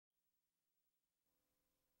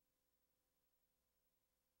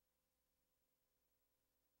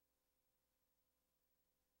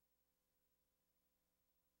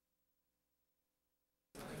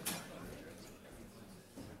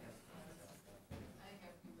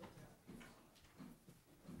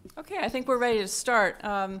Okay, I think we're ready to start.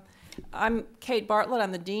 I'm Kate Bartlett.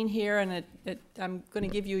 I'm the dean here, and I'm going to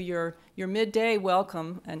give you your midday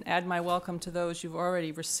welcome and add my welcome to those you've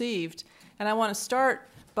already received. And I want to start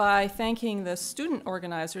by thanking the student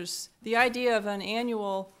organizers. The idea of an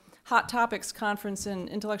annual Hot Topics conference in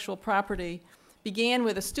intellectual property began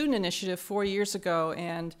with a student initiative 4 years ago,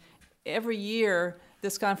 and every year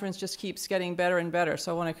this conference just keeps getting better and better.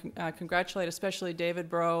 So I want to congratulate especially David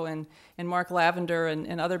Bro and Mark Lavender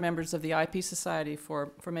and other members of the IP Society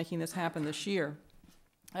for making this happen this year.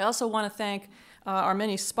 I also want to thank our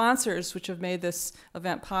many sponsors which have made this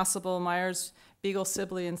event possible. Myers, Beagle,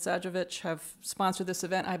 Sibley, and Sadrovich have sponsored this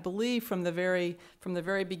event, I believe, from the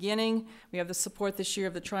very beginning. We have the support this year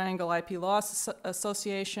of the Triangle IP Law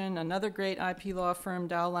Association, another great IP law firm,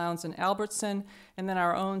 Dow, Lowndes, and Albertson, and then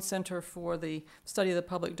our own Center for the Study of the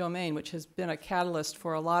Public Domain, which has been a catalyst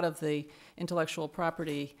for a lot of the intellectual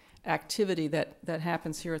property activity that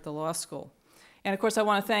happens here at the law school. And of course, I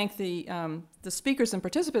want to thank the speakers and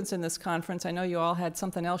participants in this conference. I know you all had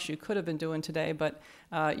something else you could have been doing today, but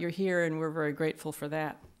you're here and we're very grateful for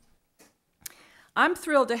that. I'm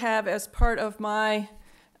thrilled to have, as part of my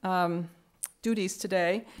duties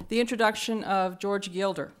today, the introduction of George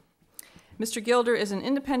Gilder. Mr. Gilder is an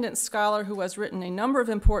independent scholar who has written a number of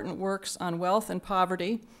important works on wealth and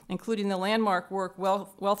poverty, including the landmark work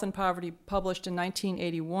Wealth and Poverty, published in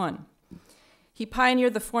 1981. He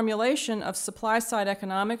pioneered the formulation of supply-side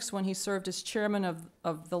economics when he served as chairman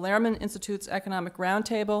of the Lehrman Institute's Economic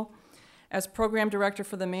Roundtable, as program director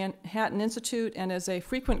for the Manhattan Institute, and as a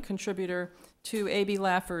frequent contributor to A.B.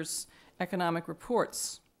 Laffer's economic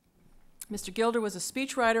reports. Mr. Gilder was a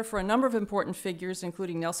speechwriter for a number of important figures,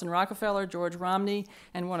 including Nelson Rockefeller, George Romney,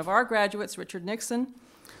 and one of our graduates, Richard Nixon,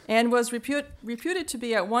 and was reputed to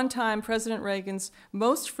be at one time President Reagan's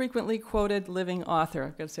most frequently quoted living author.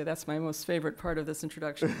 I've got to say that's my most favorite part of this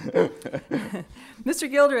introduction. Mr.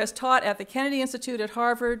 Gilder has taught at the Kennedy Institute at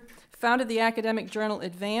Harvard, founded the academic journal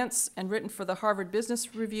Advance, and written for the Harvard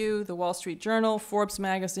Business Review, the Wall Street Journal, Forbes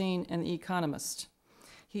magazine, and The Economist.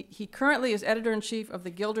 He currently is editor-in-chief of the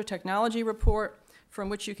Gilder Technology Report, from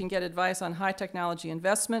which you can get advice on high technology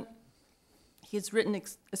investment. He's written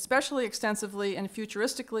especially extensively and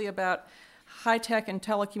futuristically about high-tech and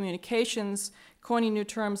telecommunications, coining new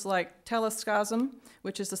terms like telescosm,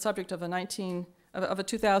 which is the subject of a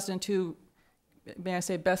 2002, may I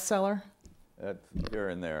say, bestseller?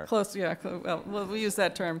 You're in there. Close, yeah. Well, we'll use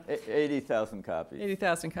that term. 80,000 copies.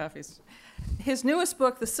 80,000 copies. His newest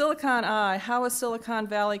book, The Silicon Eye, How a Silicon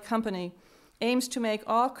Valley Company Aims to Make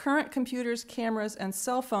All Current Computers, Cameras, and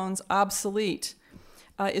Cell Phones Obsolete,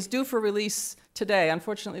 is due for release today.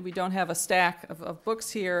 Unfortunately, we don't have a stack of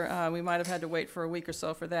books here. We might have had to wait for a week or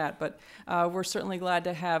so for that, but we're certainly glad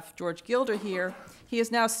to have George Gilder here. He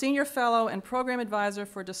is now Senior Fellow and Program Advisor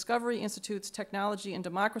for Discovery Institute's Technology and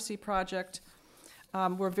Democracy Project.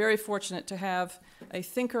 We're very fortunate to have a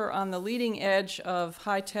thinker on the leading edge of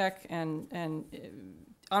high-tech and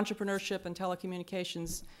entrepreneurship and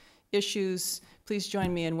telecommunications issues. Please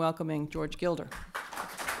join me in welcoming George Gilder.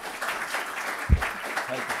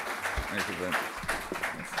 Thank you, Ben.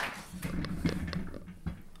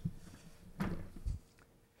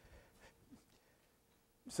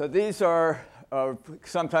 So these are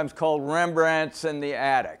sometimes called Rembrandts in the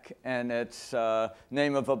Attic, and it's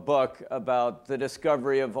name of a book about the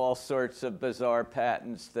discovery of all sorts of bizarre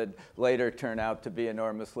patents that later turn out to be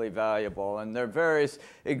enormously valuable. And there are various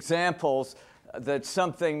examples that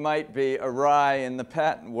something might be awry in the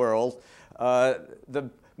patent world. The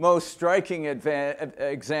most striking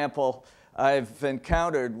example I've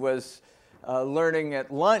encountered was learning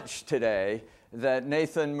at lunch today that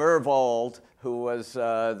Nathan Myhrvold, who was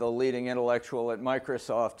the leading intellectual at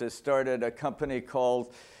Microsoft, has started a company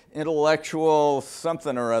called Intellectual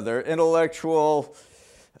something or other, Intellectual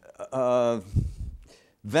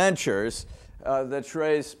Ventures, that's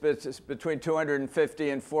raised between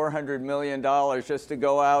 $250 and $400 million just to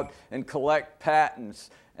go out and collect patents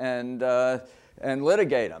and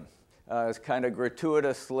litigate them. It's kind of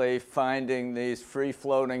gratuitously finding these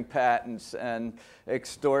free-floating patents and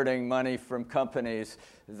extorting money from companies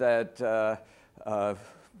that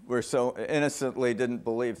were so innocently didn't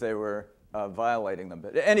believe they were violating them.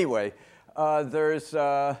 But anyway,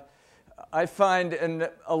 I find in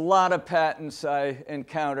a lot of patents I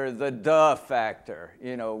encounter the duh factor.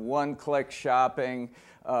 You know, one-click shopping,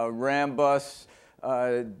 Rambus,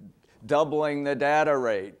 doubling the data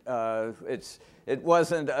rate. It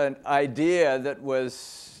wasn't an idea that was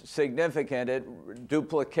significant. It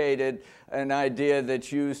duplicated an idea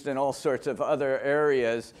that's used in all sorts of other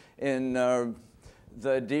areas in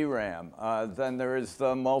the DRAM. Then there is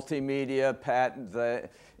the multimedia patent, the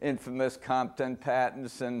infamous Compton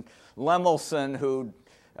patents, and Lemelson, who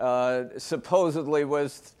supposedly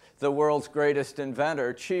was the world's greatest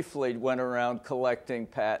inventor, chiefly went around collecting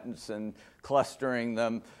patents and clustering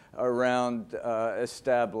them around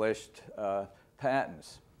established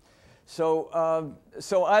patents. So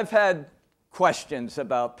I've had questions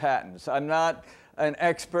about patents. I'm not an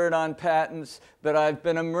expert on patents, but I've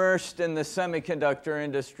been immersed in the semiconductor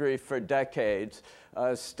industry for decades,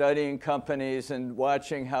 studying companies and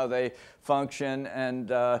watching how they function,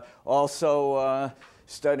 and also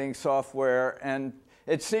studying software. And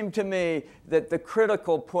it seemed to me that the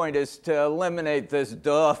critical point is to eliminate this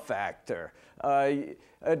duh factor.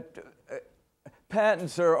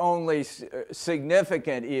 Patents are only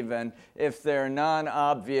significant even if they're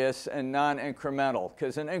non-obvious and non-incremental,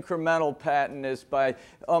 because an incremental patent is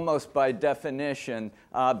almost by definition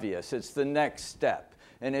obvious. It's the next step.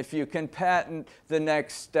 And if you can patent the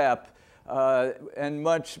next step, and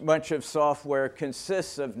much of software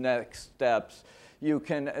consists of next steps, you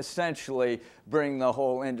can essentially bring the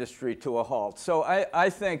whole industry to a halt. So I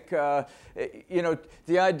think, you know,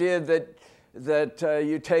 the idea that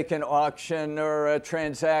you take an auction or a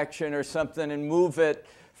transaction or something and move it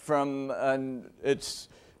from its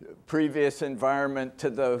previous environment to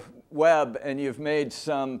the web and you've made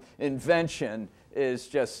some invention is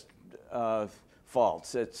just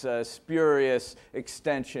false. It's a spurious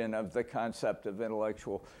extension of the concept of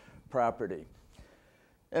intellectual property.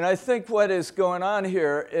 And I think what is going on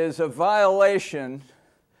here is a violation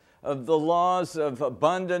of the laws of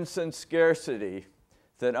abundance and scarcity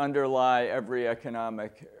that underlie every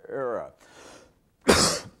economic era.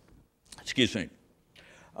 Excuse me.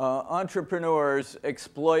 Entrepreneurs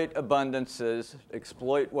exploit abundances,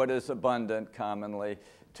 exploit what is abundant commonly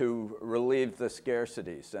to relieve the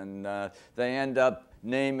scarcities, and they end up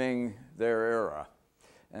naming their era.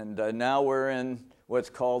 And now we're in what's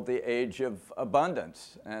called the age of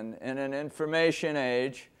abundance. And in an information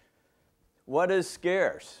age, what is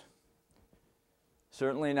scarce?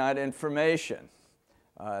 Certainly not information.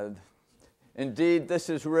 Indeed, this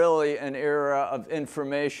is really an era of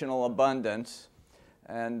informational abundance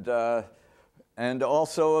and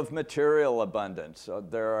also of material abundance. So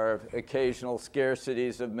there are occasional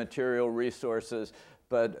scarcities of material resources,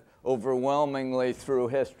 but overwhelmingly through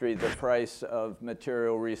history, the price of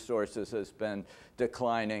material resources has been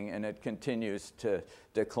declining, and it continues to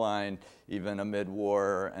decline even amid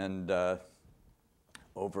war and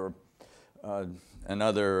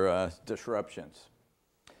other disruptions.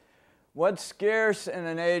 What's scarce in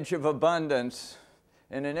an age of abundance?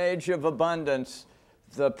 In an age of abundance,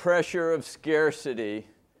 the pressure of scarcity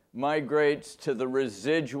migrates to the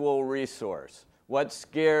residual resource. What's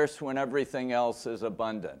scarce when everything else is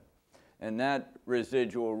abundant? And that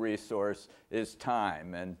residual resource is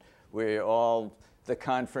time. And the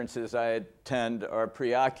conferences I attend are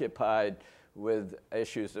preoccupied with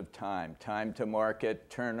issues of time. Time to market,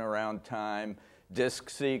 turnaround time, disk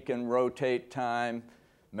seek and rotate time,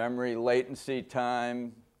 memory latency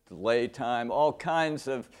time, delay time, all kinds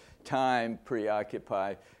of time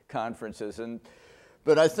preoccupy conferences.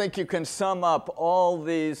 But I think you can sum up all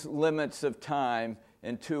these limits of time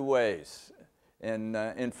in two ways in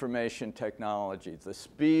information technology: the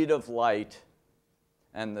speed of light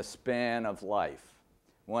and the span of life.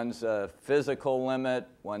 One's a physical limit,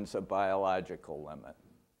 one's a biological limit.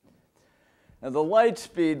 Now, the light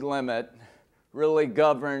speed limit really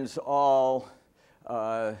governs all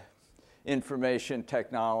information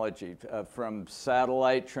technology, from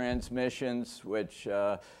satellite transmissions, which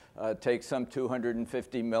take some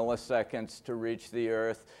 250 milliseconds to reach the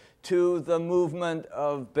Earth, to the movement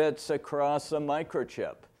of bits across a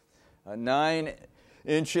microchip. 9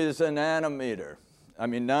 inches a nanometer. I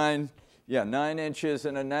mean, 9 inches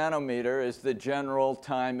in a nanometer is the general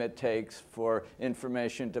time it takes for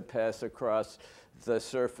information to pass across the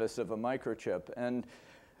surface of a microchip. And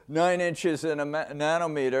 9 inches in a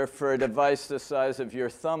nanometer for a device the size of your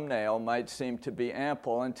thumbnail might seem to be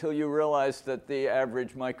ample until you realize that the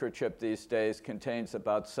average microchip these days contains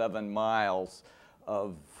about 7 miles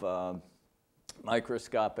of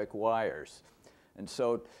microscopic wires. And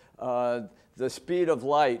so the speed of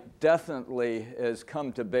light definitely has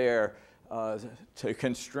come to bear to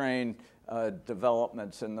constrain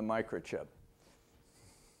developments in the microchip.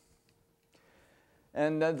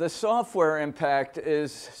 And the software impact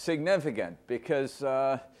is significant because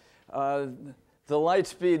the light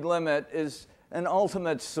speed limit is an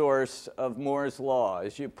ultimate source of Moore's law.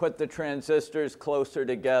 As you put the transistors closer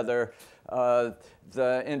together,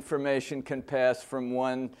 the information can pass from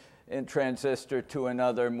one transistor to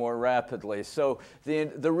another more rapidly. So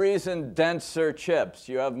the reason denser chips,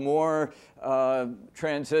 you have more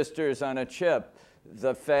transistors on a chip,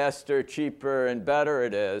 the faster, cheaper, and better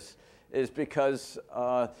it is because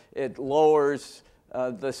it lowers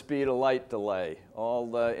the speed of light delay. All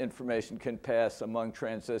the information can pass among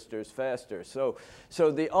transistors faster. So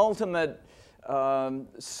the ultimate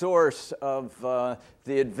source of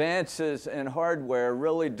the advances in hardware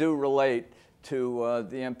really do relate to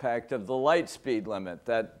the impact of the light speed limit,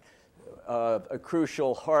 that a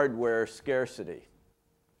crucial hardware scarcity.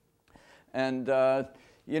 And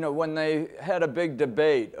you know, when they had a big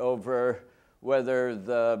debate over whether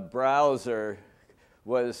the browser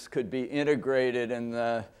could be integrated in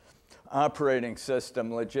the operating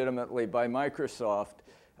system legitimately by Microsoft,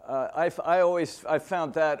 I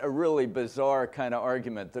found that a really bizarre kind of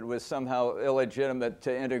argument, that it was somehow illegitimate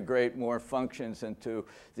to integrate more functions into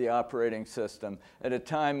the operating system at a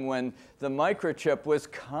time when the microchip was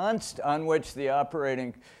on which the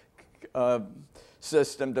operating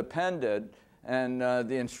system depended, and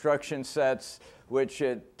the instruction sets which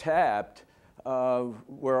it tapped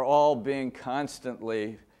were all being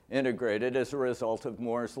constantly integrated as a result of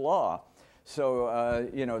Moore's law. So,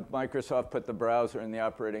 you know, Microsoft put the browser in the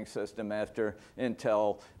operating system after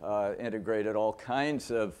Intel integrated all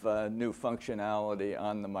kinds of new functionality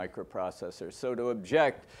on the microprocessor. So to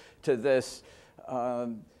object to this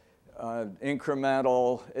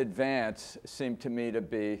incremental advance seemed to me to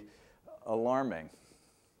be alarming.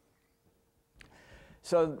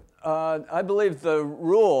 So I believe the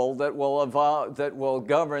rule that will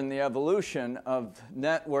govern the evolution of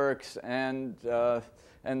networks and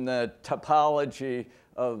the topology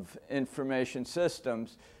of information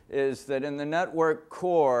systems is that in the network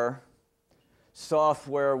core,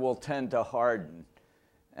 software will tend to harden.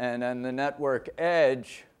 And on the network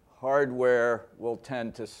edge, hardware will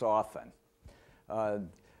tend to soften.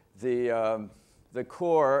 The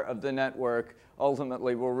core of the network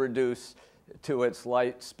ultimately will reduce to its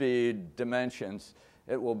light speed dimensions.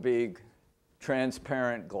 It will be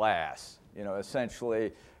transparent glass. You know,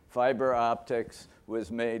 essentially, fiber optics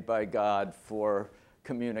was made by God for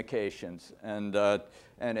communications, and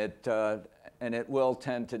it will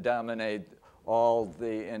tend to dominate all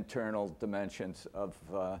the internal dimensions of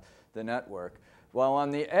the network. While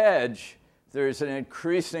on the edge, there's an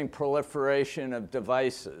increasing proliferation of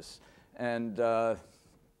devices, and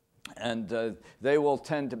they will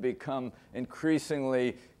tend to become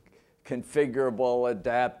increasingly configurable,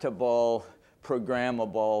 adaptable,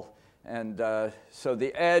 programmable, and so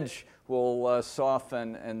the edge will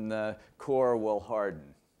soften and the core will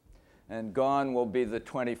harden. And gone will be the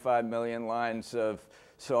 25 million lines of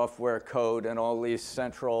software code and all these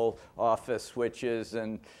central office switches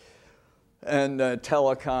and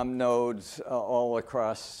telecom nodes all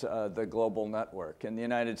across the global network. In the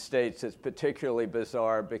United States, it's particularly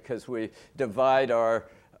bizarre because we divide our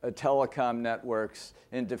telecom networks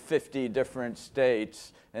into 50 different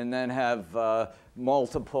states and then have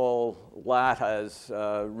multiple LATAs,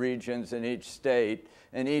 regions in each state,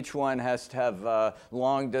 and each one has to have a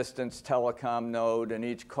long-distance telecom node, and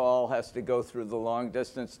each call has to go through the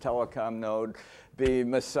long-distance telecom node, be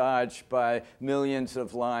massaged by millions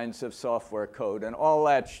of lines of software code, and all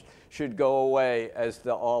that should go away as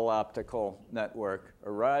the all-optical network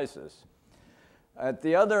arises. At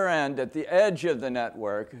the other end, at the edge of the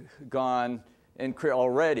network, gone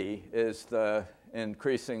already is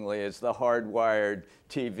increasingly is the hardwired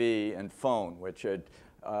TV and phone, which are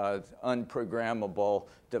unprogrammable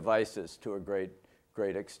devices to a great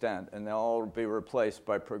extent, and they'll all be replaced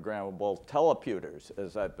by programmable teleputers,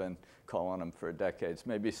 as I've been calling them for decades.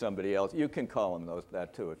 Maybe somebody else, you can call them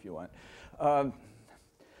that too if you want.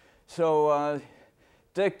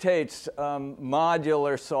 Dictates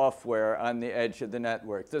modular software on the edge of the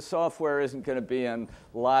network. The software isn't going to be in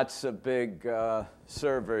lots of big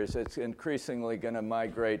servers. It's increasingly going to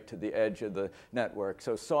migrate to the edge of the network.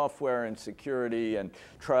 So software and security and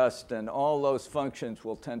trust and all those functions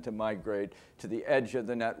will tend to migrate to the edge of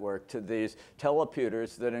the network, to these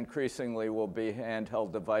teleputers that increasingly will be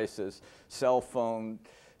handheld devices. Cell phone,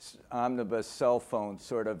 omnibus cell phones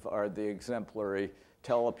sort of are the exemplary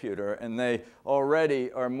teleputer, and they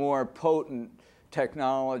already are more potent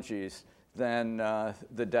technologies than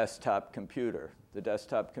the desktop computer. The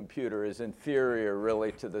desktop computer is inferior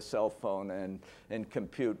really to the cell phone in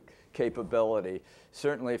compute capability.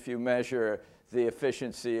 Certainly if you measure the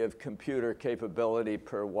efficiency of computer capability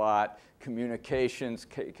per watt, communications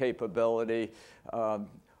capability, the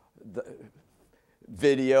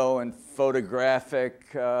video and photographic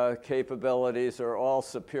capabilities are all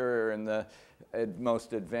superior in the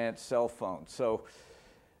most advanced cell phones. So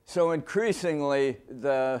So increasingly,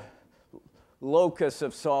 the locus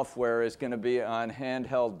of software is going to be on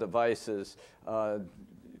handheld devices,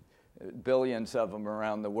 billions of them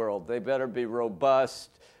around the world. They better be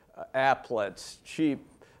robust applets, cheap,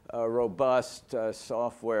 robust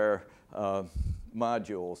software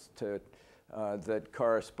modules that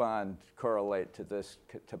correlate to this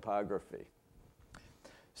topography.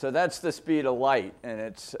 So that's the speed of light and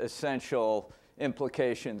its essential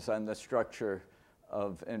implications on the structure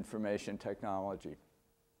of information technology.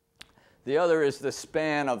 The other is the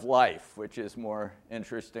span of life, which is more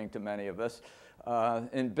interesting to many of us.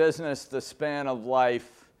 In business, the span of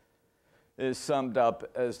life is summed up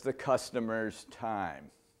as the customer's time.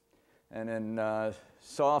 And in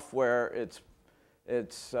software,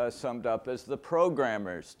 it's summed up as the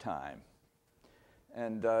programmer's time.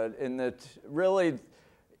 And really,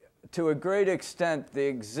 to a great extent, the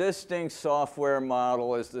existing software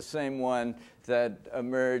model is the same one that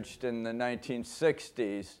emerged in the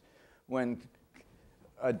 1960s, when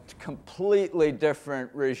a completely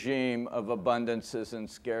different regime of abundances and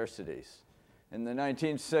scarcities. In the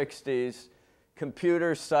 1960s,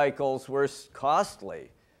 computer cycles were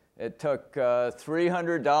costly. It took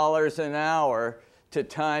 $300 an hour to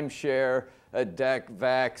timeshare a DEC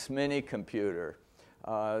VAX mini computer.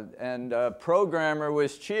 And a programmer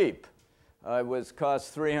was cheap. It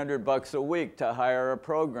cost $300 a week to hire a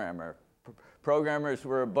programmer. Programmers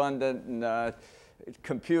were abundant and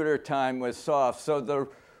computer time was soft. So the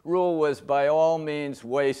rule was, by all means,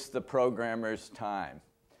 waste the programmer's time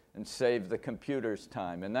and save the computer's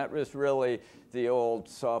time. And that was really the old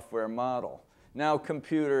software model. Now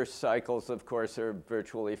computer cycles, of course, are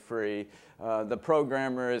virtually free. The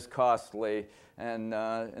programmer is costly. And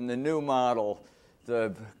in the new model,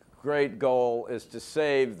 the great goal is to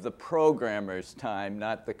save the programmer's time,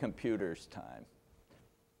 not the computer's time.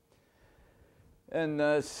 And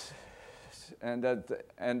the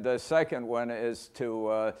second one is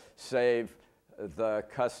to save the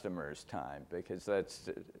customer's time, because that's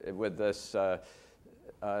with this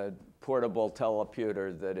portable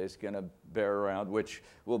teleputer that is going to bear around, which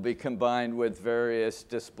will be combined with various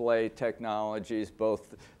display technologies.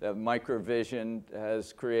 Both microvision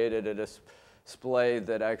has created a display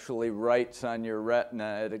that actually writes on your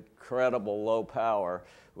retina at incredible low power,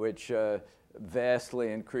 which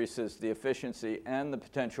vastly increases the efficiency and the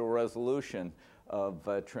potential resolution of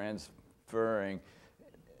transferring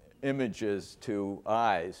images to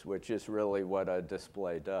eyes, which is really what a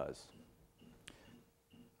display does.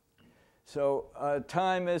 So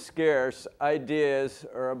time is scarce, ideas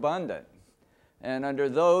are abundant. And under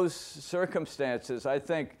those circumstances, I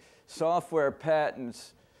think software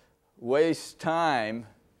patents waste time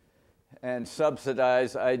and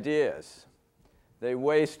subsidize ideas. They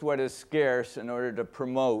waste what is scarce in order to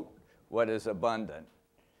promote what is abundant.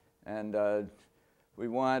 And we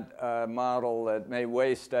want a model that may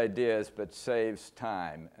waste ideas but saves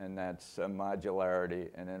time, and that's modularity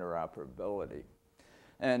and interoperability.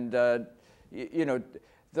 And you know,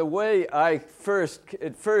 the way it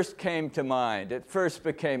first came to mind, it first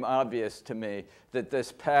became obvious to me that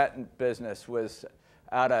this patent business was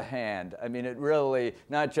out of hand. I mean, it really,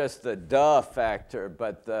 not just the duh factor,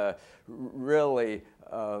 but the really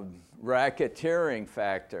racketeering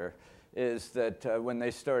factor is that when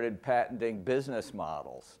they started patenting business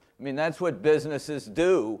models. I mean, that's what businesses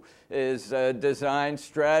do, is design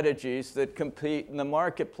strategies that compete in the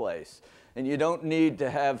marketplace. And you don't need to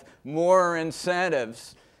have more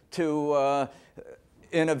incentives to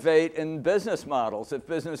innovate in business models. If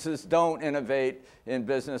businesses don't innovate in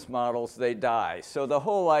business models, they die. So the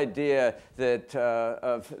whole idea that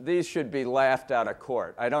these should be laughed out of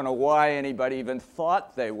court. I don't know why anybody even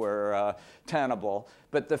thought they were tenable,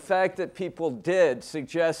 but the fact that people did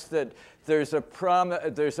suggests that there's a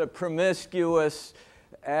promiscuous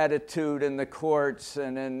attitude in the courts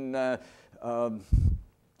and in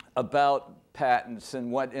about patents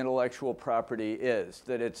and what intellectual property is,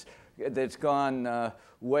 that it's gone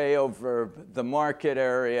way over the market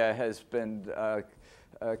area, has been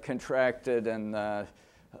contracted, and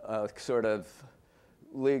sort of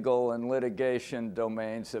legal and litigation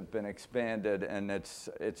domains have been expanded, and it's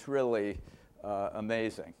really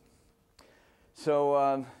amazing.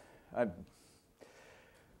 So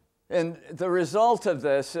and the result of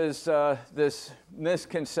this is this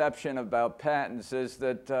misconception about patents is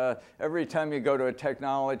that every time you go to a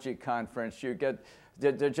technology conference, you get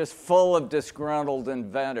they're just full of disgruntled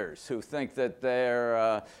inventors who think that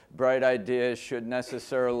their bright ideas should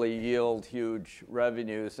necessarily yield huge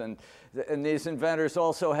revenues. And these inventors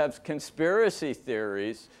also have conspiracy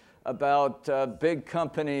theories about big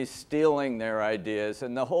companies stealing their ideas,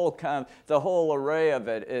 and the whole array of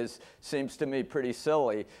it seems to me pretty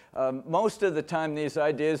silly. Most of the time these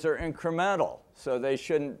ideas are incremental, so they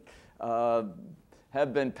shouldn't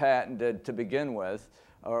have been patented to begin with,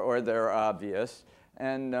 or they're obvious.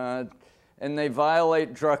 And they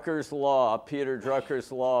violate Drucker's law, Peter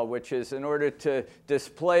Drucker's law, which is in order to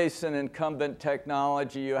displace an incumbent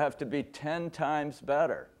technology, you have to be 10 times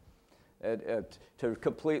better to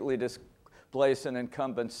completely displace an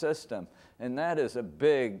incumbent system. And that is a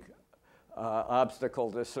big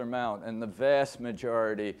obstacle to surmount. And the vast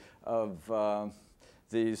majority of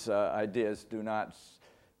these ideas do not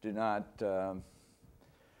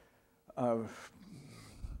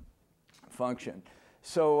function.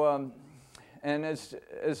 So. And as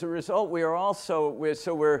a result, we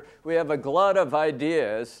have a glut of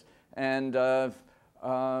ideas, and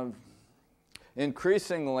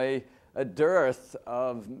increasingly a dearth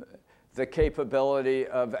of the capability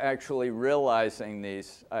of actually realizing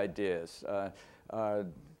these ideas.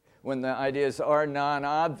 When the ideas are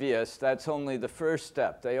non-obvious, that's only the first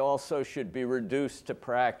step. They also should be reduced to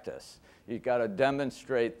practice. You've got to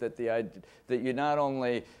demonstrate that you not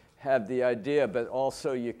only have the idea, but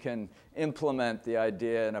also you can implement the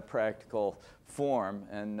idea in a practical form.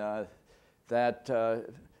 And that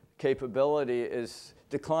capability is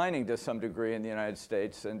declining to some degree in the United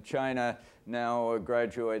States. And China now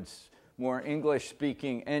graduates more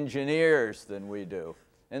English-speaking engineers than we do.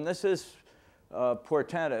 And this is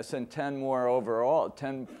portentous, and 10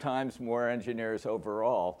 times more engineers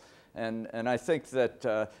overall. And I think that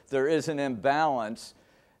there is an imbalance.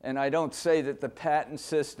 And I don't say that the patent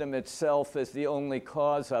system itself is the only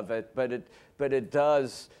cause of it, but it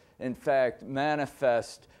does, in fact,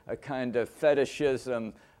 manifest a kind of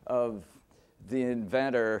fetishism of the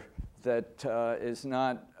inventor that is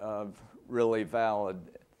not really valid,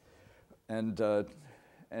 and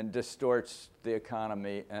distorts the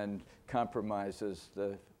economy and compromises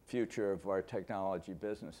the future of our technology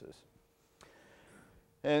businesses.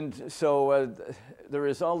 And so the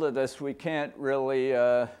result of this, we can't really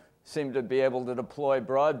seem to be able to deploy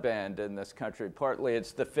broadband in this country. Partly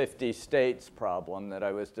it's the 50 states problem that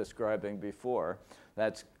I was describing before.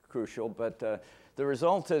 That's crucial. But the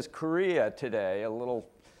result is Korea today, a little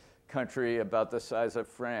country about the size of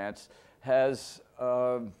France, has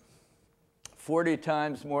 40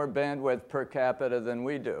 times more bandwidth per capita than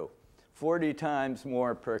we do. 40 times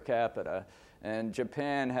more per capita. And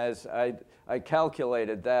Japan has, I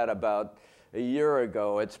calculated that about a year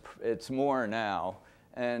ago. It's more now.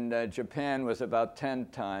 And Japan was about 10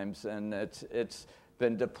 times, and it's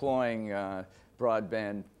been deploying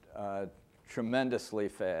broadband tremendously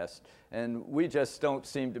fast. And we just don't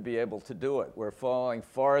seem to be able to do it. We're falling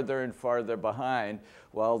farther and farther behind,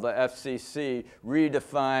 while the FCC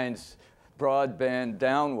redefines broadband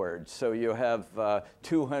downwards. So you have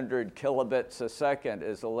 200 kilobits a second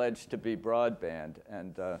is alleged to be broadband.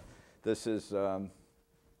 And this is, so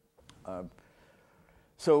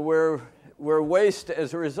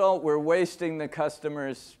as a result, we're wasting the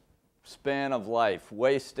customer's span of life,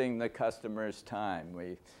 wasting the customer's time.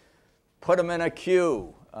 We put them in a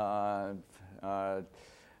queue,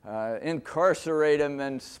 incarcerate them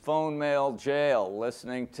in phone mail jail,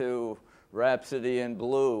 listening to Rhapsody in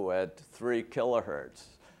Blue at 3 kilohertz.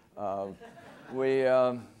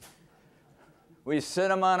 We sit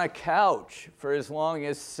them on a couch for as long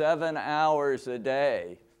as 7 hours a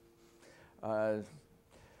day,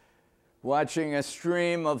 watching a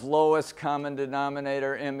stream of lowest common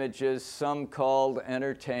denominator images, some called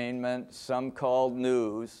entertainment, some called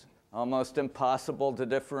news, almost impossible to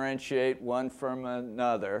differentiate one from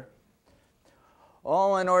another,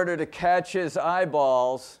 all in order to catch his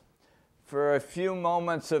eyeballs for a few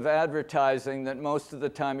moments of advertising that most of the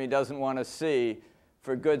time he doesn't want to see,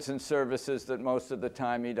 for goods and services that most of the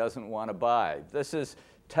time he doesn't want to buy. This is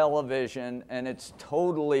television, and it's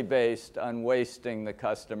totally based on wasting the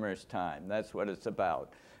customer's time. That's what it's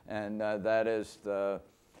about. And that is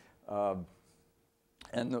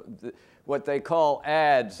what they call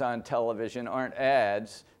ads on television aren't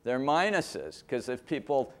ads, they're minuses, because if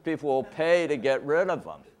people will pay to get rid of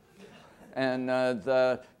them. And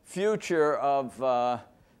the future of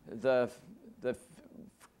the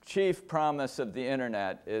chief promise of the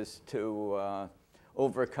internet is to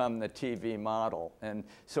overcome the TV model. And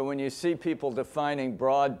so when you see people defining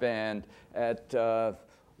broadband at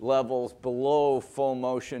levels below full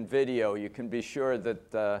motion video, you can be sure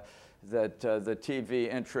that the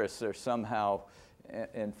TV interests are somehow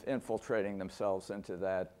infiltrating themselves into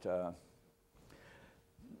that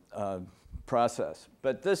process.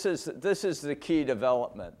 But this is the key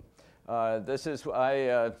development.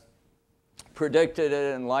 predicted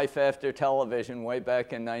it in Life After Television way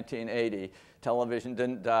back in 1980. Television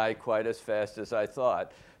didn't die quite as fast as I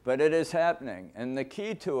thought, but it is happening. And the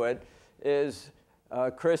key to it is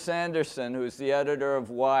Chris Anderson, who's the editor of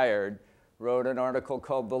Wired, wrote an article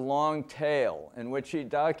called The Long Tail, in which he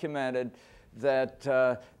documented that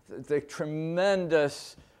the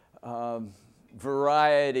tremendous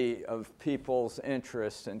variety of people's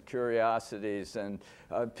interests and curiosities, and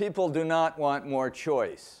people do not want more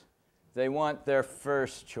choice. They want their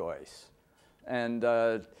first choice. And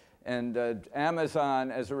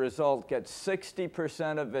Amazon, as a result, gets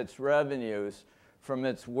 60% of its revenues from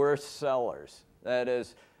its worst sellers. That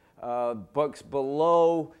is, books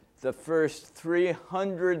below the first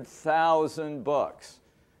 300,000 books.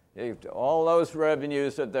 All those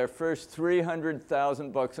revenues of their first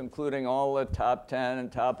 300,000 books, including all the top 10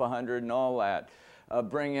 and top 100 and all that,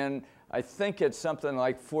 bring in, I think it's something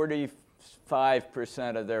like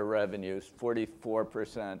 45% of their revenues,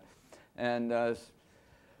 44%. And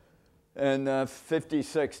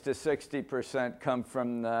 56 to 60% come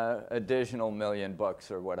from the additional million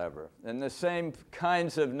books or whatever. And the same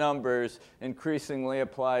kinds of numbers increasingly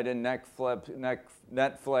applied in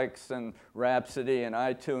Netflix and Rhapsody and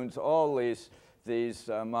iTunes, all these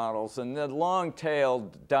models. And the long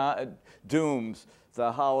tail dooms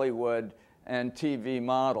the Hollywood and TV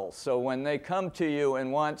models. So when they come to you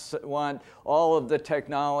and want all of the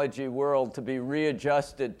technology world to be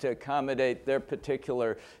readjusted to accommodate their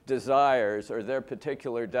particular desires or their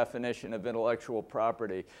particular definition of intellectual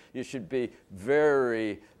property, you should be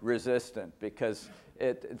very resistant, because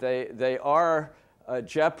they are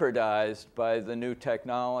jeopardized by the new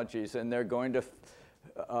technologies, and they're going to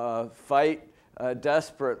fight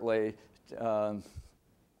desperately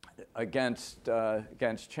against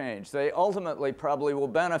change. They ultimately probably will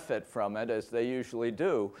benefit from it, as they usually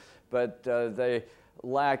do, but they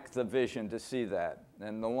lack the vision to see that.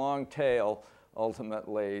 And the long tail,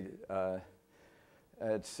 ultimately,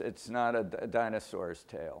 it's not a dinosaur's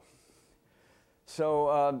tail.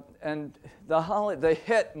 So, and the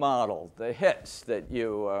hit model, the hits that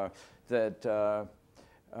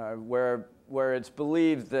where it's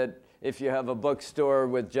believed that if you have a bookstore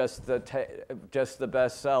with just the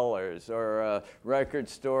bestsellers, or a record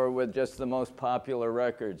store with just the most popular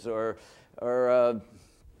records, or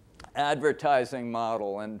advertising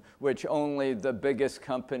model in which only the biggest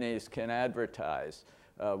companies can advertise,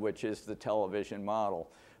 which is the television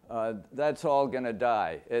model, that's all going to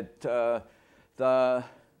die. The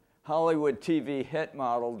Hollywood TV hit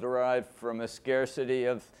model derived from a scarcity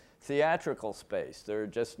of theatrical space. There are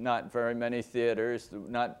just not very many theaters,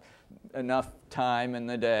 not enough time in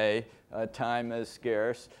the day. Time is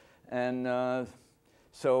scarce, and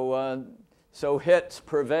so hits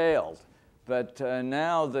prevailed. But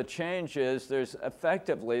now the change is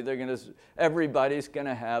everybody's going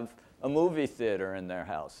to have a movie theater in their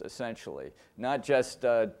house, essentially. Not just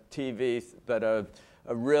TV, but a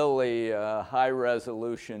really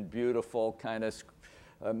high-resolution, beautiful kind of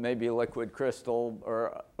maybe liquid crystal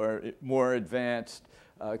or more advanced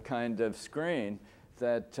kind of screen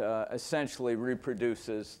that essentially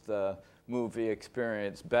reproduces the movie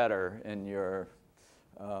experience better in your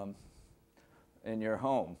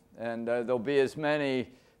home. And there'll be as many,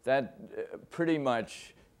 that pretty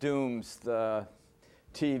much dooms the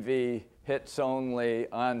TV hits only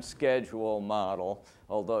on schedule model,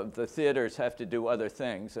 although the theaters have to do other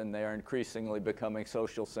things, and they are increasingly becoming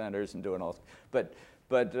social centers and doing all. But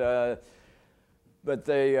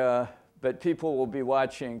people will be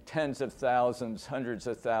watching tens of thousands, hundreds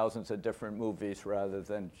of thousands of different movies rather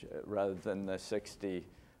than the 60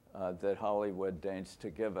 that Hollywood deigns to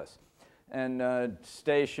give us. And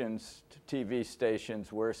TV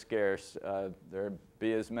stations were scarce. There'd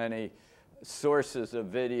be as many sources of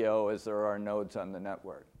video as there are nodes on the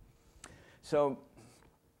network. So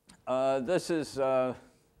this is so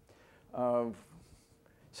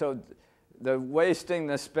the wasting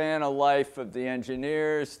the span of life of the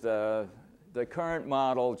engineers. The current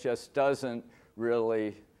model just doesn't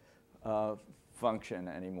really function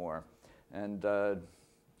anymore. And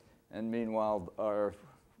meanwhile,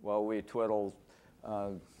 while we twiddle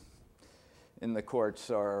in the courts,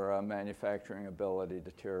 our manufacturing ability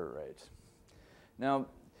deteriorates. Now,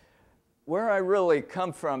 where I really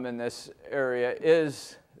come from in this area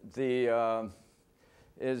is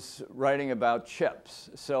writing about chips.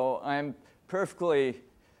 So I'm perfectly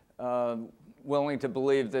willing to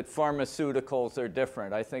believe that pharmaceuticals are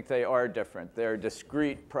different. I think they are different. They're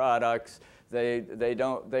discrete products. They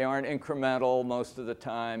aren't incremental most of the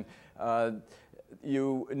time.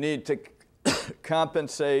 You need to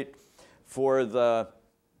compensate for the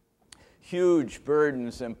huge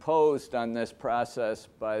burdens imposed on this process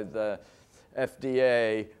by the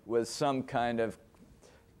FDA with some kind of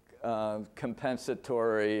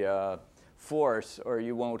compensatory force, or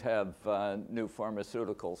you won't have new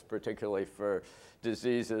pharmaceuticals, particularly for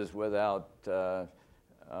diseases without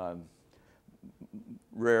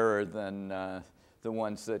rarer than the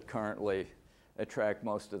ones that currently attract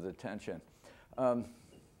most of the attention.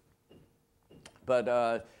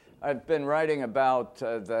 But I've been writing about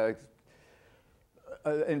the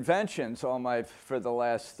inventions for the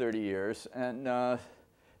last 30 years, and I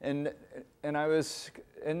was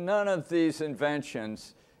in none of these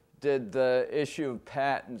inventions did the issue of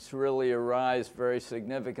patents really arise very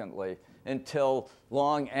significantly until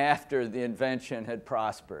long after the invention had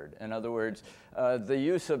prospered. In other words, the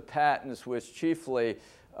use of patents was chiefly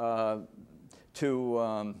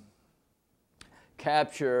to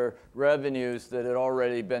capture revenues that had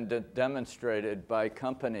already been demonstrated by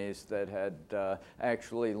companies that had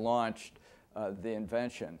actually launched the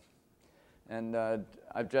invention. And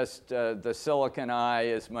I've just, The Silicon Eye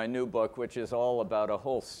is my new book, which is all about a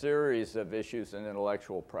whole series of issues in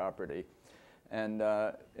intellectual property and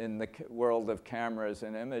in the world of cameras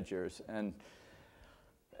and imagers. And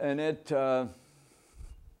it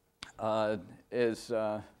is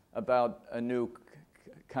about a new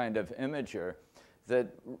kind of imager that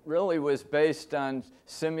really was based on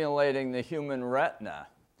simulating the human retina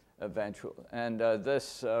eventually. And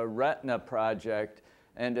this retina project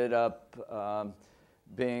ended up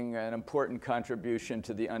being an important contribution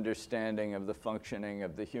to the understanding of the functioning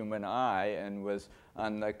of the human eye, and was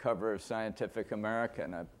on the cover of Scientific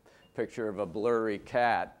American, a picture of a blurry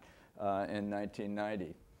cat in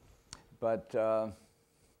 1990. But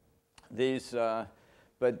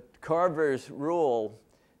but Carver's rule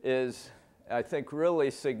is, I think,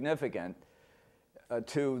 really significant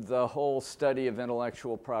to the whole study of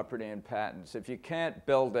intellectual property and patents. If you can't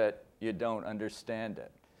build it, you don't understand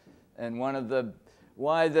it. And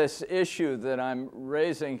why this issue that I'm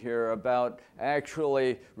raising here about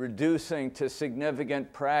actually reducing to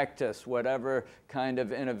significant practice whatever kind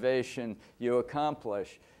of innovation you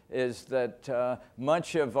accomplish is that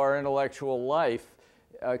much of our intellectual life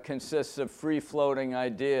consists of free-floating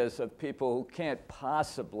ideas of people who can't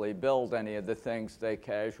possibly build any of the things they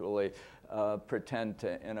casually pretend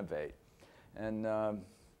to innovate. And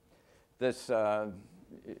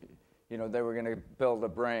you know, they were going to build a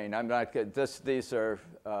brain. I'm not good. These are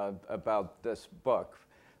about this book.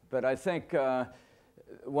 But I think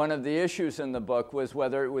one of the issues in the book was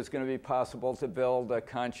whether it was going to be possible to build a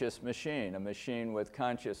conscious machine, a machine with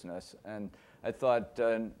consciousness. And I thought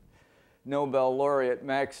Nobel laureate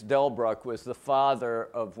Max Delbruck was the father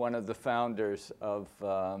of one of the founders of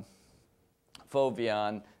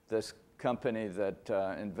Foveon, this company that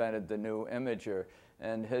invented the new imager.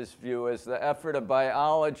 And his view is the effort of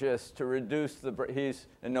biologists to reduce he's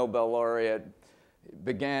a Nobel laureate,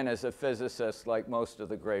 began as a physicist like most of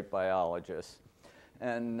the great biologists,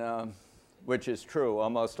 and which is true.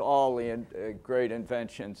 Almost all the great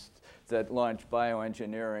inventions that launched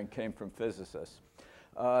bioengineering came from physicists.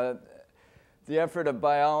 The effort of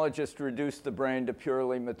biologists to reduce the brain to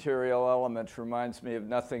purely material elements reminds me of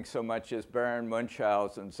nothing so much as Baron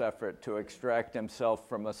Munchausen's effort to extract himself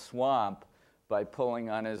from a swamp by pulling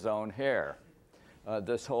on his own hair.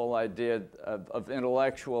 This whole idea of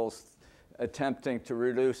intellectuals attempting to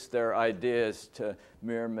reduce their ideas to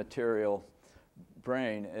mere material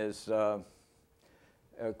brain is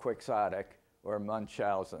quixotic, or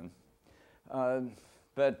Munchausen.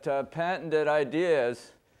 But patented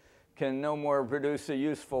ideas can no more produce a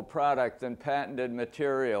useful product than patented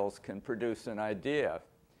materials can produce an idea.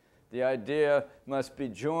 The idea must be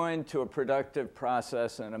joined to a productive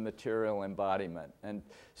process and a material embodiment. And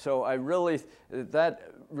so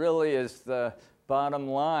that really is the bottom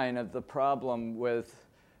line of the problem with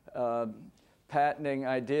patenting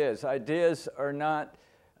ideas. Ideas are not,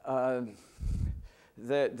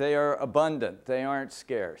 they are abundant, they aren't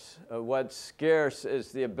scarce. What's scarce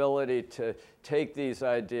is the ability to take these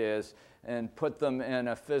ideas and put them in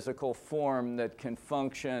a physical form that can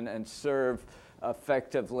function and serve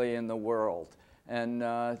effectively in the world. And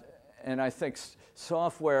I think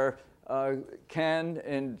software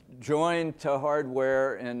can join to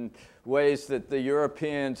hardware in ways that the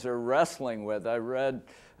Europeans are wrestling with. I read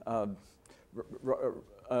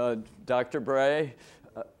Dr. Bray,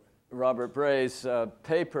 Robert Bray's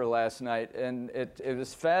paper last night, and it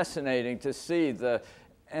was fascinating to see the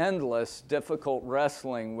endless, difficult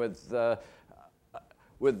wrestling with the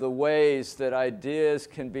ways that ideas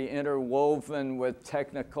can be interwoven with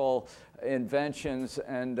technical inventions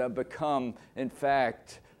and become, in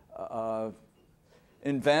fact,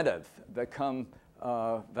 inventive, become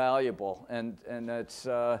valuable, and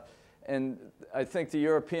I think the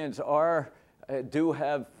Europeans do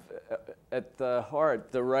have at the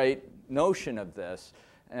heart the right notion of this,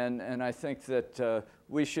 and I think that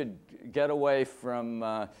we should get away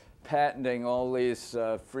from patenting all these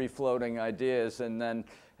free-floating ideas and then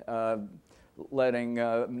letting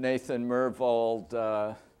Nathan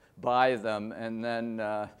Myhrvold buy them and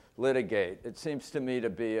then litigate. It seems to me to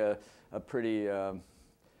be a pretty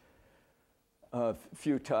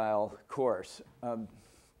futile course.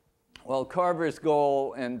 Well, Carver's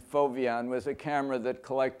goal in Foveon was a camera that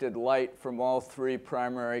collected light from all three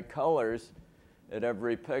primary colors at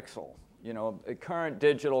every pixel. You know, current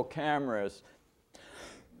digital cameras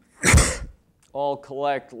all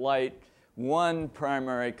collect light one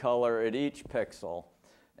primary color at each pixel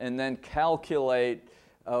and then calculate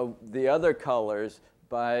the other colors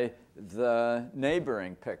by the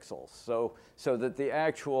neighboring pixels, so that the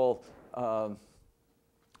actual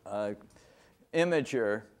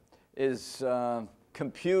imager is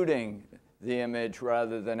computing the image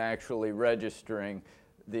rather than actually registering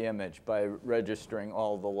the image by registering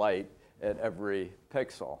all the light at every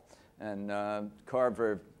pixel. And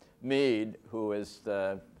Carver Mead, who is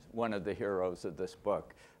one of the heroes of this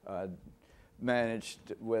book,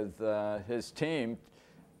 managed with his team,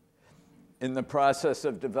 in the process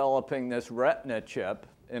of developing this retina chip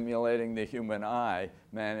emulating the human eye,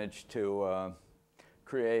 managed to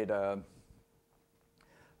create a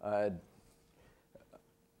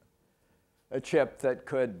chip that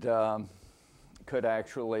could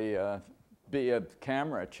actually be a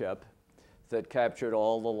camera chip that captured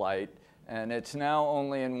all the light. And it's now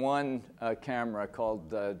only in one camera called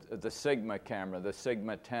the Sigma camera, the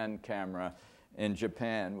Sigma 10 camera in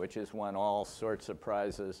Japan, which has won all sorts of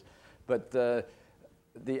prizes. But the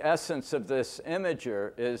essence of this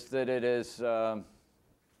imager is that it is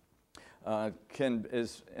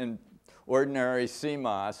in ordinary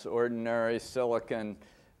CMOS, ordinary silicon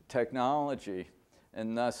technology,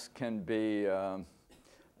 and thus can be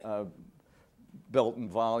built in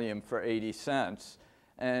volume for 80 cents.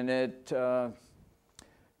 And it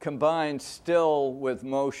combines still with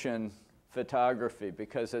motion photography,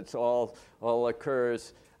 because it's all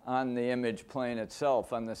occurs on the image plane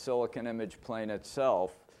itself, on the silicon image plane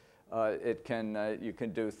itself. You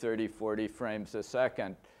can do 30, 40 frames a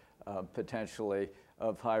second, potentially,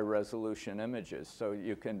 of high resolution images. So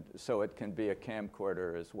it can be a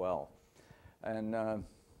camcorder as well. And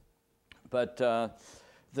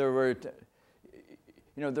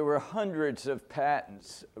there were hundreds of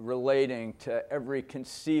patents relating to every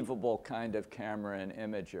conceivable kind of camera and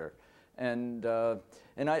imager, and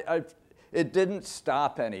it didn't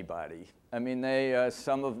stop anybody. I mean,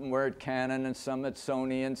 some of them were at Canon, and some at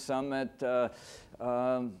Sony, and some at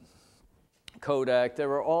Kodak. They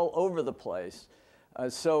were all over the place.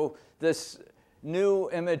 So this new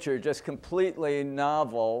imager, just completely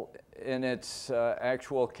novel in its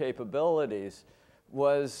actual capabilities,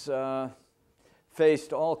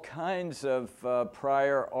 faced all kinds of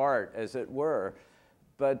prior art, as it were,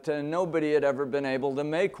 but nobody had ever been able to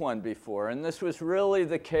make one before. And this was really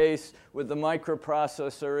the case with the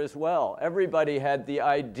microprocessor as well. Everybody had the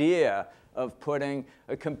idea of putting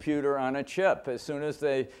a computer on a chip. As soon as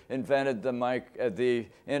they invented the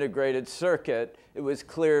integrated circuit, it was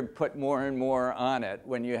clear to put more and more on it.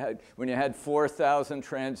 When you had 4,000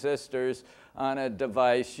 transistors on a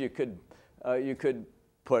device, you could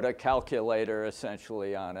put a calculator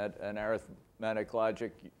essentially on it. An arithmetic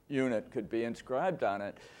logic unit could be inscribed on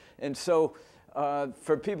it. And so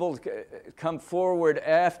for people to come forward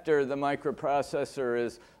after the microprocessor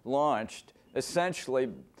is launched, essentially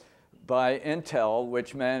by Intel,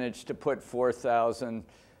 which managed to put 4,000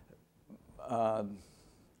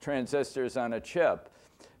 transistors on a chip,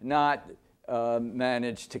 not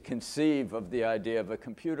managed to conceive of the idea of a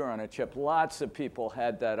computer on a chip. Lots of people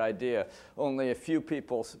had that idea. Only a few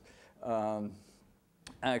people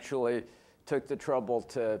actually took the trouble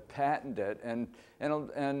to patent it. And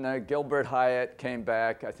Gilbert Hyatt came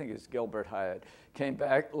back, I think it's Gilbert Hyatt, came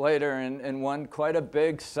back later and won quite a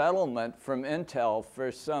big settlement from Intel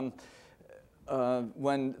for some,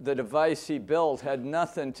 when the device he built had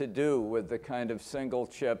nothing to do with the kind of single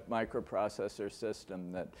chip microprocessor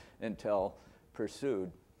system that Intel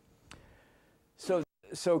pursued. So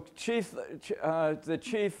the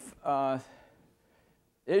chief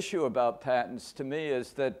issue about patents to me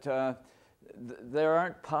is that they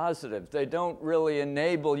aren't positive. They don't really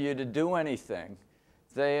enable you to do anything.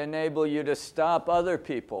 They enable you to stop other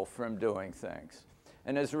people from doing things.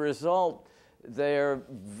 And as a result, they're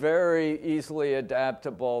very easily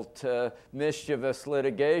adaptable to mischievous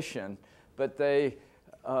litigation, but they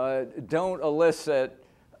don't elicit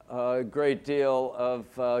a great deal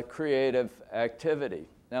of creative activity.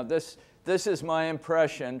 Now, this is my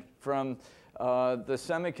impression from the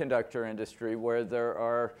semiconductor industry, where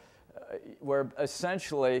where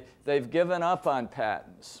essentially they've given up on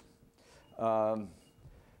patents. Patents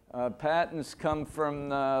come from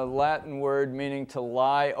the Latin word meaning to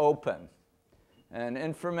lie open. And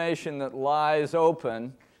information that lies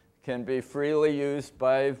open can be freely used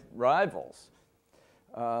by rivals.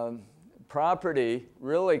 Property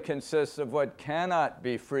really consists of what cannot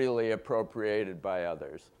be freely appropriated by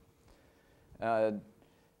others.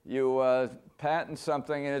 You patent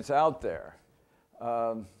something and it's out there.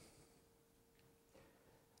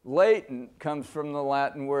 Latent comes from the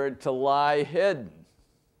Latin word to lie hidden.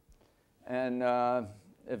 And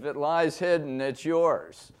if it lies hidden, it's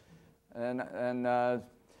yours. And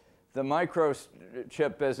the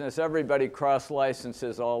microchip business, everybody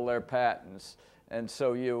cross-licenses all their patents. And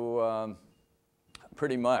so you,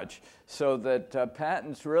 pretty much, so that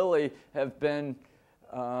patents really have been,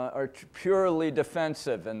 are purely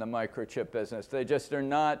defensive in the microchip business. They just are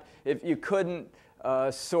not, if you couldn't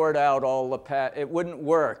sort out all the patents, it wouldn't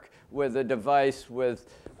work with a device with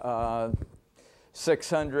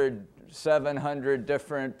 600, 700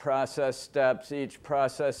 different process steps, each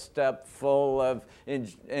process step full of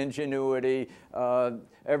ingenuity,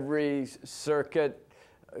 every circuit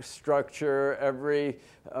structure, every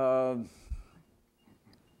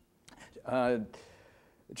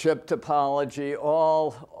chip topology,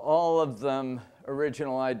 all of them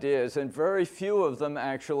original ideas, and very few of them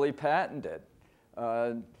actually patented.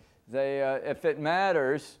 If it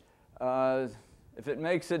matters, if it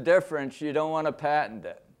makes a difference, you don't want to patent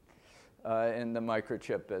it. In the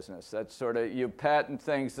microchip business, that's sort of, you patent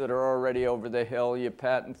things that are already over the hill. You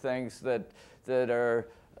patent things that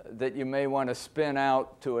you may want to spin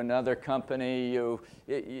out to another company.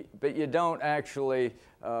 But you don't actually.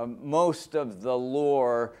 Most of the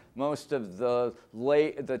lore, most of the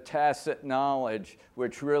tacit knowledge,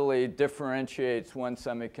 which really differentiates one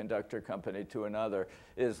semiconductor company to another,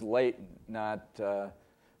 is latent, not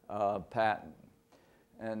patent.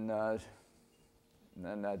 And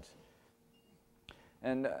then that's.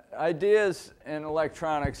 And ideas in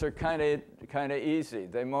electronics are kind of easy.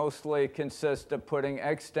 They mostly consist of putting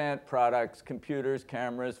extant products, computers,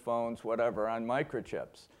 cameras, phones, whatever, on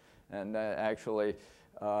microchips. And actually,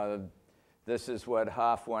 this is what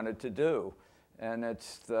Hoff wanted to do. And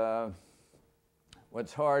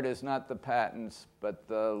what's hard is not the patents, but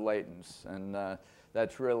the latents. And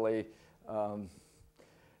that's really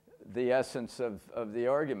the essence of the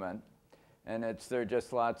argument. And there are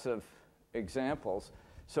just lots of examples.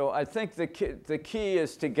 So I think the key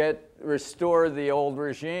is to restore the old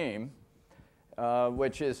regime,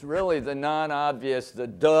 which is really the non-obvious, the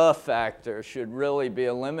duh factor should really be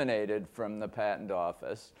eliminated from the patent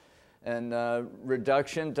office. And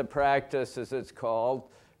reduction to practice, as it's called,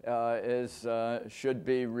 should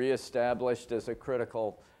be reestablished as a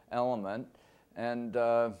critical element. And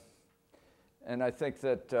I think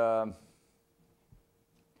that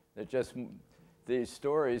these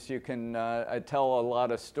stories, you can, I tell a lot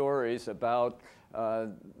of stories about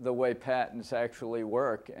the way patents actually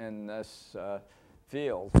work in this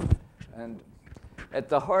field. And at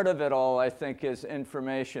the heart of it all, I think, is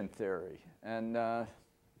information theory. And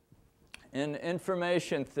in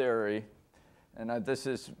information theory, and this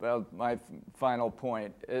is my final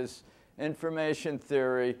point, is information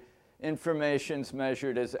theory, information's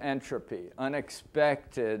measured as entropy,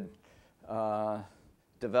 unexpected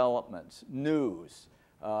developments, news.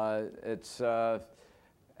 And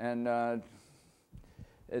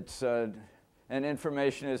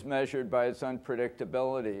information is measured by its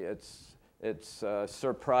unpredictability. It's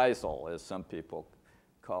surprisal, as some people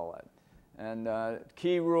call it. And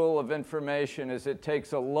key rule of information is it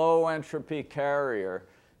takes a low entropy carrier,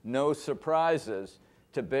 no surprises,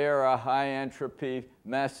 to bear a high entropy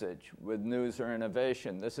message with news or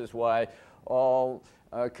innovation. This is why all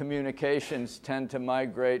communications tend to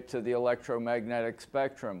migrate to the electromagnetic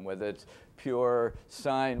spectrum with its pure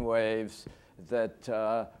sine waves that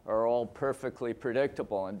are all perfectly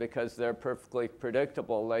predictable. And because they're perfectly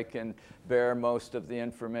predictable, they can bear most of the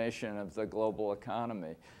information of the global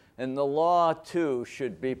economy. And the law, too,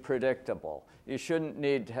 should be predictable. You shouldn't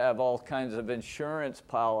need to have all kinds of insurance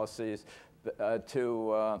policies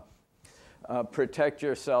to protect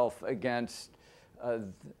yourself against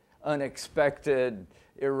unexpected,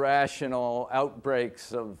 irrational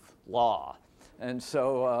outbreaks of law. And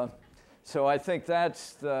so I think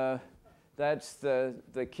that's the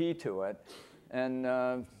key to it.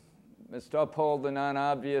 And it's to uphold the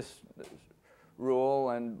non-obvious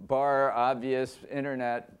rule and bar obvious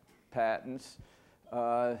internet patents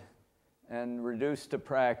and reduced to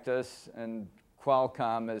practice. And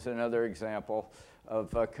Qualcomm is another example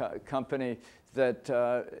of a company that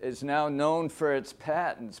is now known for its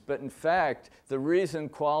patents. But in fact, the reason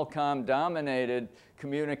Qualcomm dominated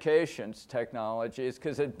communications technology is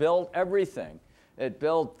because it built everything. It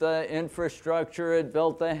built the infrastructure, it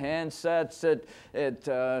built the handsets, it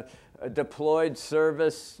deployed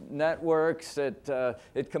service networks,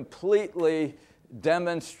 it completely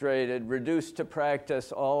demonstrated, reduced to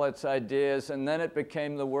practice all its ideas, and then it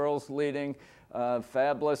became the world's leading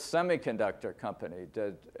fabless semiconductor company,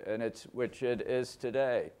 which it is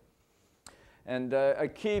today. And a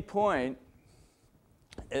key point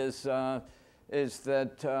is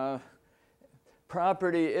that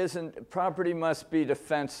property must be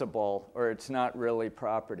defensible, or it's not really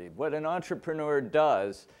property. What an entrepreneur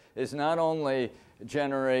does is not only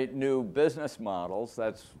generate new business models,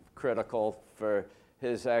 that's critical for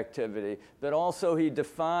his activity, but also he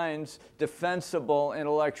defines defensible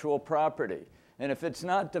intellectual property. And if it's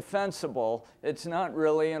not defensible, it's not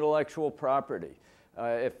really intellectual property.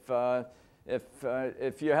 If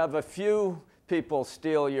you have a few people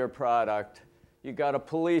steal your product, you got a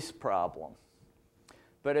police problem.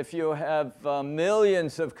 But if you have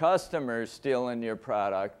millions of customers stealing your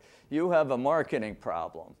product, you have a marketing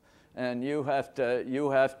problem. And you have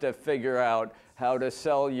to figure out how to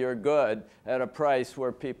sell your good at a price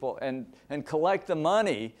where people, and collect the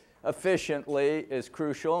money efficiently is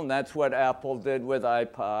crucial, and that's what Apple did with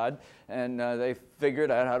iPod. And they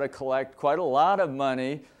figured out how to collect quite a lot of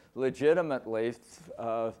money legitimately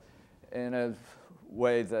in a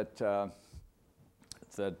way that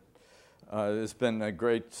has been a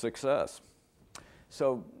great success.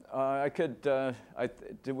 So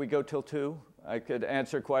did we go till 2? I could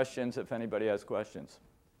answer questions if anybody has questions.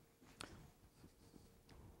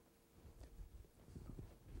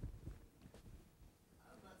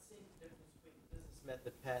 I'm not seeing the difference between the business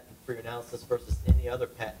method patent for your analysis versus any other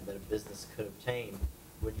patent that a business could obtain.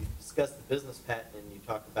 When you discuss the business patent and you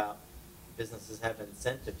talk about businesses have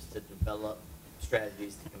incentives to develop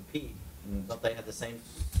strategies to compete, don't they have the same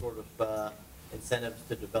sort of incentives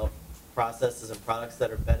to develop processes and products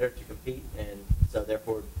that are better to compete, and so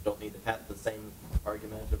therefore don't need the patent for the same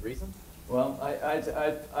argumentative reason? Well,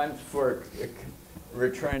 I'm for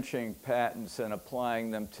retrenching patents and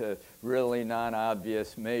applying them to really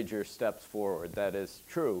non-obvious major steps forward. That is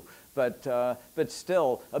true. But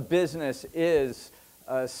still, a business is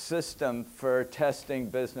a system for testing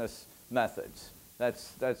business methods.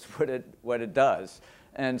 That's what it does.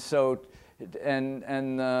 And so,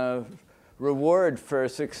 and the reward for a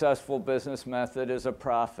successful business method is a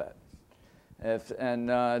profit. And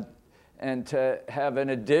to have an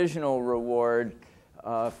additional reward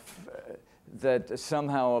that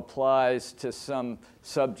somehow applies to some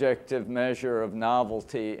subjective measure of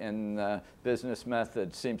novelty in business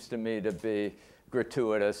method seems to me to be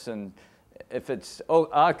gratuitous. And if it's,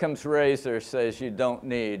 Occam's razor says you don't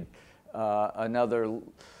need another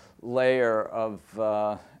layer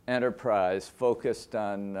of enterprise focused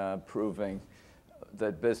on proving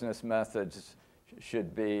that business methods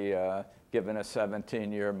should be given a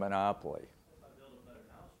 17-year monopoly. If I build a better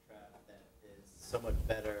mousetrap that is so much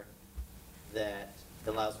better that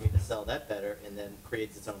allows me to sell that better and then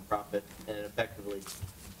creates its own profit and it effectively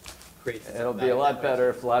creates its It'll own be a lot value better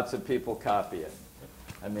if lots of people copy it.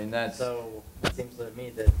 I mean, that's... So it seems to me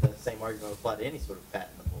that the same argument would apply to any sort of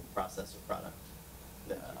patentable process or product.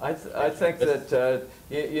 I think that,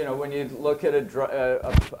 you know, when you look at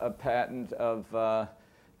a patent of a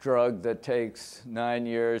drug that takes 9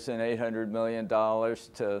 years and $800 million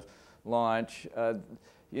to launch,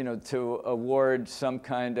 you know, to award some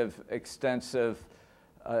kind of extensive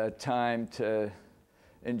time to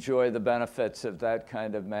enjoy the benefits of that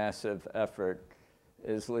kind of massive effort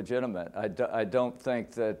is legitimate. I don't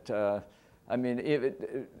think that, I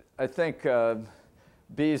mean, I think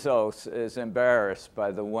Bezos is embarrassed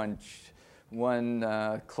by the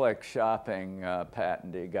one-click shopping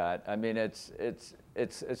patent he got. I mean,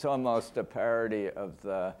 it's almost a parody of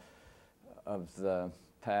the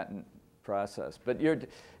patent process. But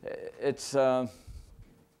it's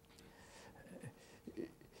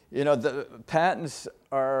you know, the patents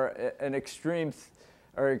are an extreme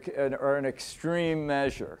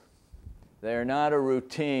measure. They are not a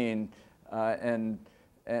routine and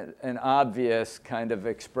an obvious kind of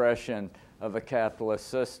expression of a capitalist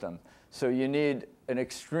system. So you need an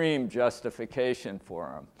extreme justification for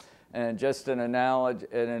them. And just an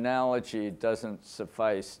analogy doesn't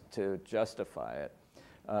suffice to justify it.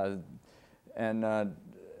 And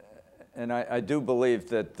I do believe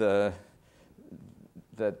that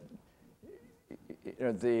that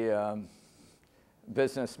the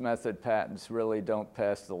business method patents really don't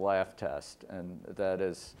pass the laugh test, and that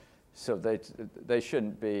is, so they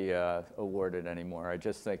shouldn't be awarded anymore. I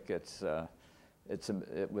just think it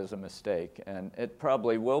was a mistake, and it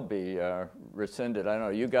probably will be rescinded. I don't know.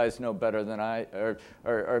 You guys know better than I.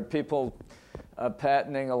 Are people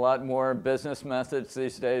patenting a lot more business methods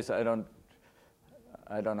these days? I don't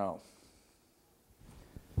know.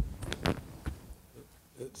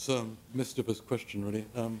 It's a mischievous question, really.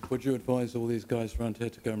 Would you advise all these guys around here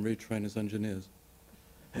to go and retrain as engineers?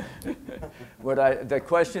 The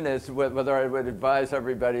question is whether I would advise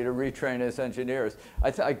everybody to retrain as engineers.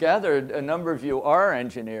 I gathered a number of you are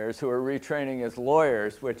engineers who are retraining as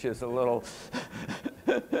lawyers, which is a little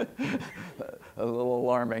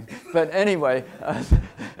alarming. But anyway,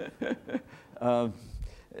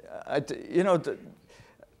 you know.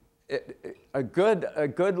 A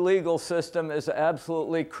good legal system is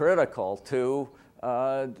absolutely critical to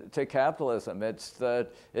capitalism. It's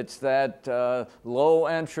that low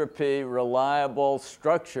entropy, reliable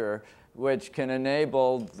structure which can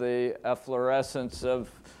enable the efflorescence of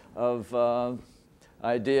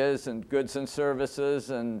ideas and goods and services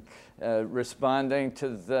and responding to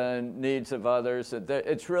the needs of others.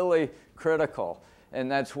 It's really critical, and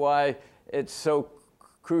that's why it's so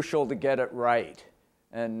crucial to get it right.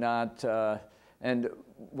 And not, and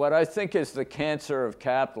what I think is the cancer of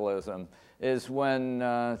capitalism is when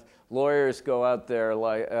lawyers go out there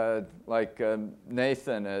like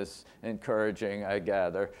Nathan is encouraging, I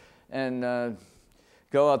gather, and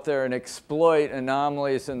go out there and exploit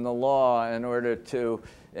anomalies in the law in order to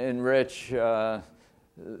enrich the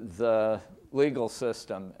legal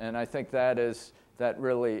system. And I think that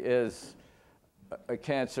really is a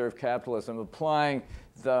cancer of capitalism, applying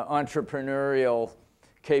the entrepreneurial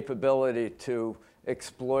capability to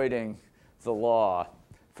exploiting the law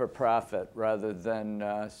for profit rather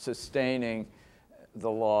than sustaining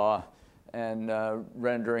the law and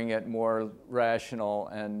rendering it more rational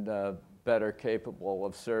and better capable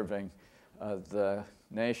of serving the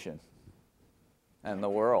nation and the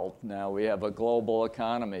world. Now we have a global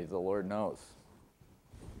economy, the Lord knows.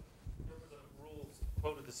 There was a rule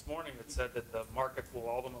quoted this morning that said that the market will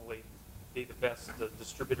ultimately be the best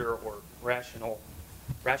distributor or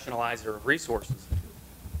rationalizer of resources.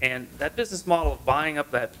 And that business model of buying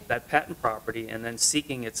up that patent property and then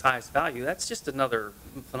seeking its highest value, that's just another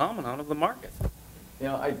phenomenon of the market. You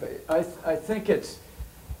know, I think it's,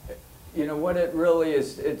 you know, what it really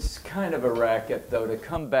is, it's kind of a racket, though, to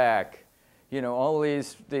come back. You know, all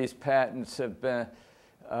these patents have been,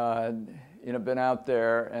 you know, been out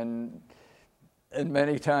there, and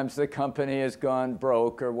many times the company has gone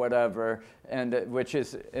broke or whatever, and which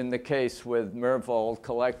is in the case with Mervold,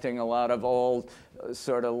 collecting a lot of old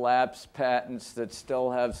sort of lapsed patents that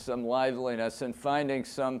still have some liveliness, and finding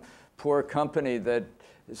some poor company that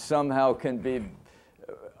somehow can be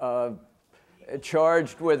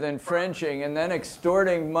charged with infringing, and then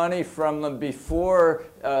extorting money from them before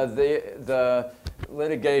the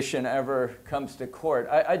litigation ever comes to court.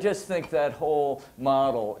 I just think that whole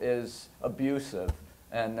model is abusive.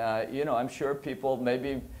 And, you know, I'm sure people,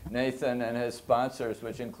 maybe Nathan and his sponsors,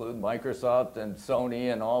 which include Microsoft and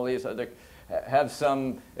Sony and all these other, have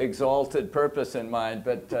some exalted purpose in mind,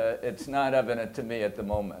 but it's not evident to me at the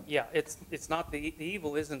moment. Yeah, it's not the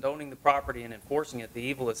evil isn't owning the property and enforcing it. The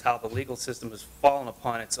evil is how the legal system has fallen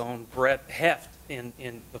upon its own heft in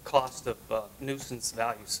the cost of nuisance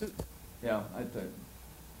value suit. Yeah, I think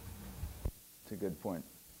it's a good point.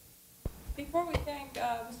 Before we thank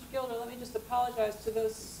Mr. Gilder, let me just apologize to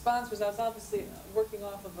those sponsors. I was obviously working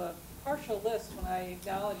off of a partial list when I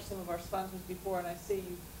acknowledged some of our sponsors before, and I see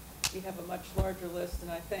we have a much larger list, and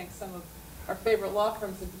I thank some of our favorite law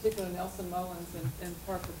firms, in particular Nelson Mullins and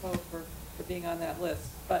Parker Poe for being on that list.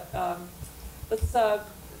 But let's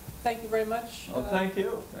thank you very much. Well, thank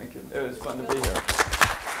you. Thank you. It was fun to be here.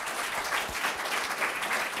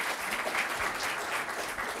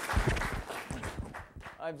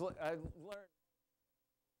 I've learned.